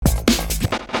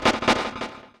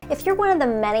If you're one of the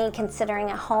many considering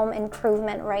a home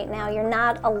improvement right now, you're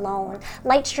not alone.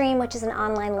 Lightstream, which is an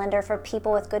online lender for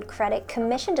people with good credit,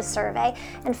 commissioned a survey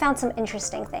and found some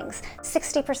interesting things.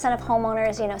 60% of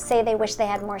homeowners, say they wish they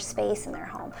had more space in their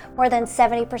home. More than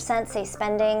 70% say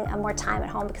spending more time at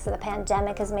home because of the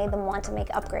pandemic has made them want to make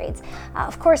upgrades.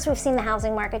 Of course, we've seen the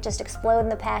housing market just explode in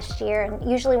the past year, and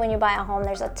usually when you buy a home,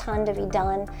 there's a ton to be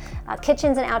done.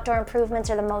 Kitchens and outdoor improvements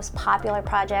are the most popular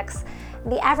projects.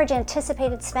 The average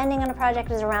anticipated spending on a project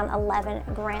is around 11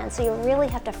 grand. So you really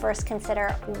have to first consider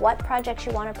what projects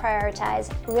you want to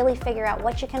prioritize, really figure out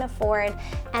what you can afford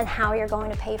and how you're going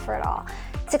to pay for it all.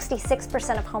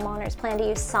 66% of homeowners plan to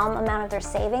use some amount of their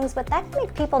savings, but that can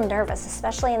make people nervous,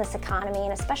 especially in this economy,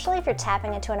 and especially if you're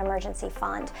tapping into an emergency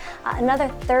fund. Another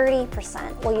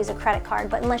 30% will use a credit card,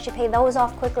 but unless you pay those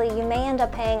off quickly, you may end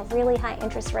up paying really high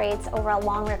interest rates over a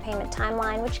long repayment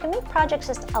timeline, which can make projects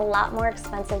just a lot more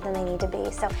expensive than they need to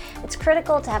be. So it's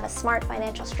critical to have a smart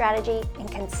financial strategy and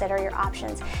consider your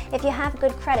options. If you have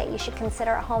good credit, you should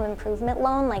consider a home improvement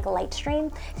loan like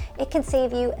Lightstream. It can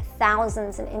save you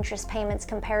thousands in interest payments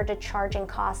compared to charging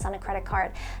costs on a credit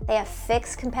card. They have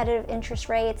fixed competitive interest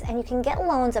rates, and you can get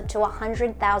loans up to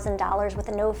 $100,000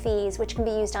 with no fees, which can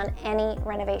be used on any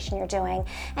renovation you're doing.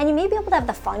 And you may be able to have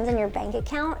the funds in your bank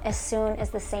account as soon as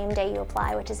the same day you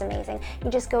apply, which is amazing. You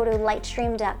just go to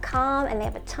lightstream.com and they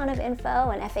have a ton of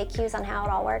info and FAQs on how it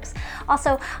all works.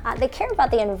 Also, they care about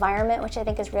the environment, which I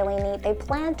think is really neat. They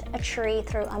plant a tree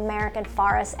through American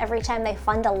forests every time they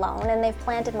fund a loan, and they've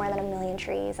planted more than 1 million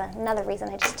trees. Another reason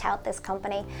I just tout this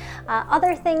company.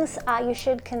 Other things you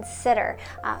should consider.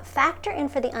 Factor in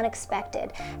for the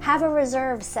unexpected. Have a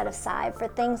reserve set aside for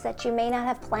things that you may not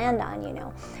have planned on,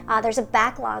 There's a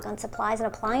backlog on supplies and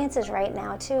appliances right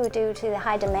now too, due to the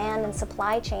high demand and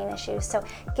supply chain issues. So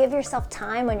give yourself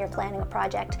time when you're planning a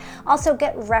project. Also,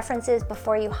 get references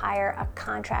before you hire a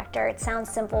contractor. It sounds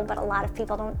simple, but a lot of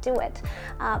people don't do it.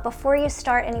 Before you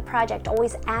start any project,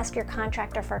 always ask your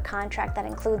contractor for a contract that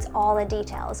includes all the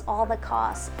details, all the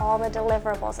costs, all the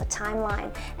deliverables, a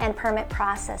timeline, and permit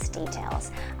process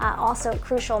details. Also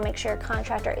crucial, make sure your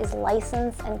contractor is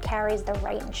licensed and carries the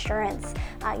right insurance.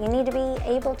 You need to be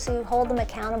able to hold them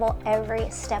accountable every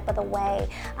step of the way.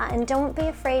 And don't be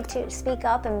afraid to speak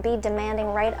up and be demanding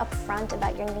right up front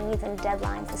about your needs and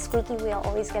deadlines. The squeaky wheel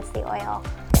always gets the oil.